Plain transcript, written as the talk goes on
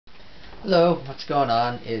Hello, what's going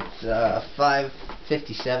on? It's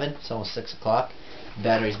 5:57, it's almost 6 o'clock. The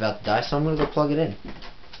battery's about to die, so I'm going to go plug it in.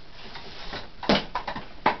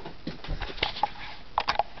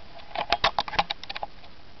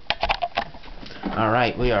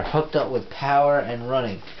 Alright, we are hooked up with power and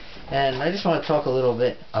running. And I just want to talk a little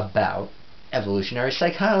bit about evolutionary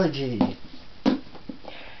psychology.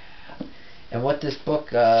 And what this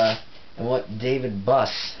book, and what David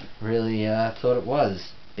Buss really thought it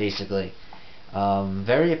was, basically.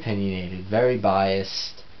 Very opinionated, very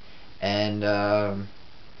biased, and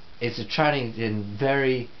it's a trying and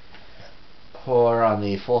very poor on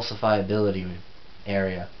the falsifiability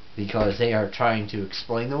area, because they are trying to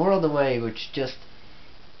explain the world away, which just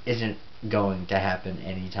isn't going to happen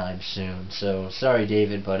anytime soon. So sorry,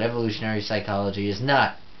 David, but evolutionary psychology is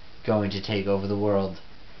not going to take over the world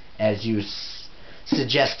as you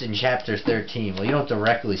suggest in chapter 13. Well, you don't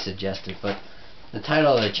directly suggest it, but the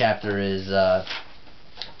title of the chapter is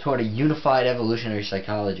Toward a Unified Evolutionary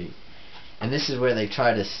Psychology. And this is where they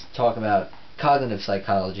try to talk about cognitive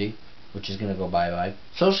psychology, which is going to go bye-bye,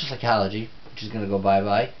 social psychology, which is going to go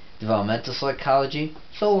bye-bye, developmental psychology,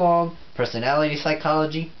 so long, personality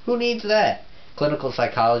psychology, who needs that? Clinical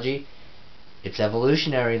psychology, it's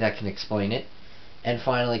evolutionary that can explain it, and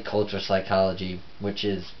finally cultural psychology, which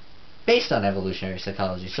is based on evolutionary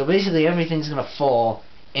psychology. So basically everything's going to fall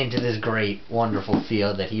into this great, wonderful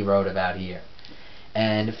field that he wrote about here.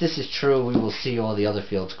 And if this is true, we will see all the other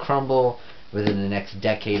fields crumble within the next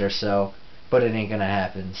decade or so, but it ain't going to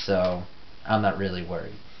happen, so I'm not really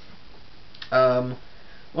worried.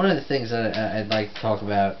 One of the things that I'd like to talk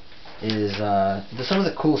about is some of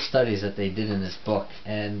the cool studies that they did in this book,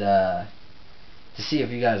 and to see if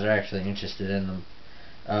you guys are actually interested in them.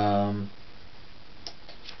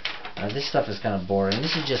 This stuff is kind of boring.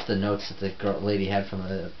 This is just the notes that the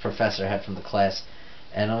professor had from the class,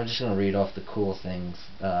 and I'm just going to read off the cool things.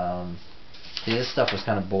 See, this stuff was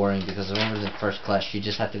kind of boring because I remember in the first class she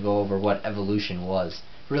just had to go over what evolution was.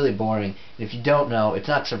 Really boring. And if you don't know, it's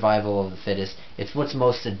not survival of the fittest. It's what's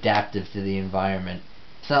most adaptive to the environment.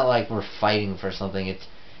 It's not like we're fighting for something. It's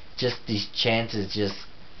just these chances,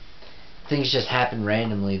 things just happen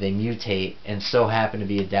randomly. They mutate and so happen to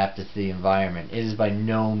be adapted to the environment. It is by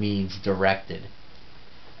no means directed.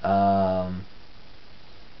 One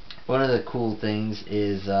of the cool things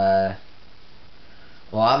is, well,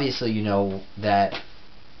 obviously you know that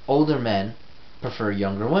older men prefer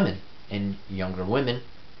younger women, and younger women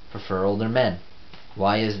prefer older men.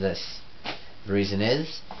 Why is this? The reason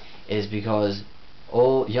is because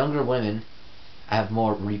younger women have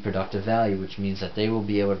more reproductive value, which means that they will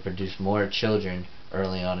be able to produce more children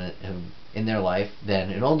early on in their life than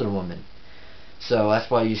an older woman. So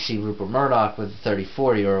that's why you see Rupert Murdoch with a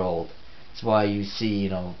 30-40-year-old. That's why you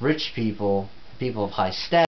see, rich people, people of high status,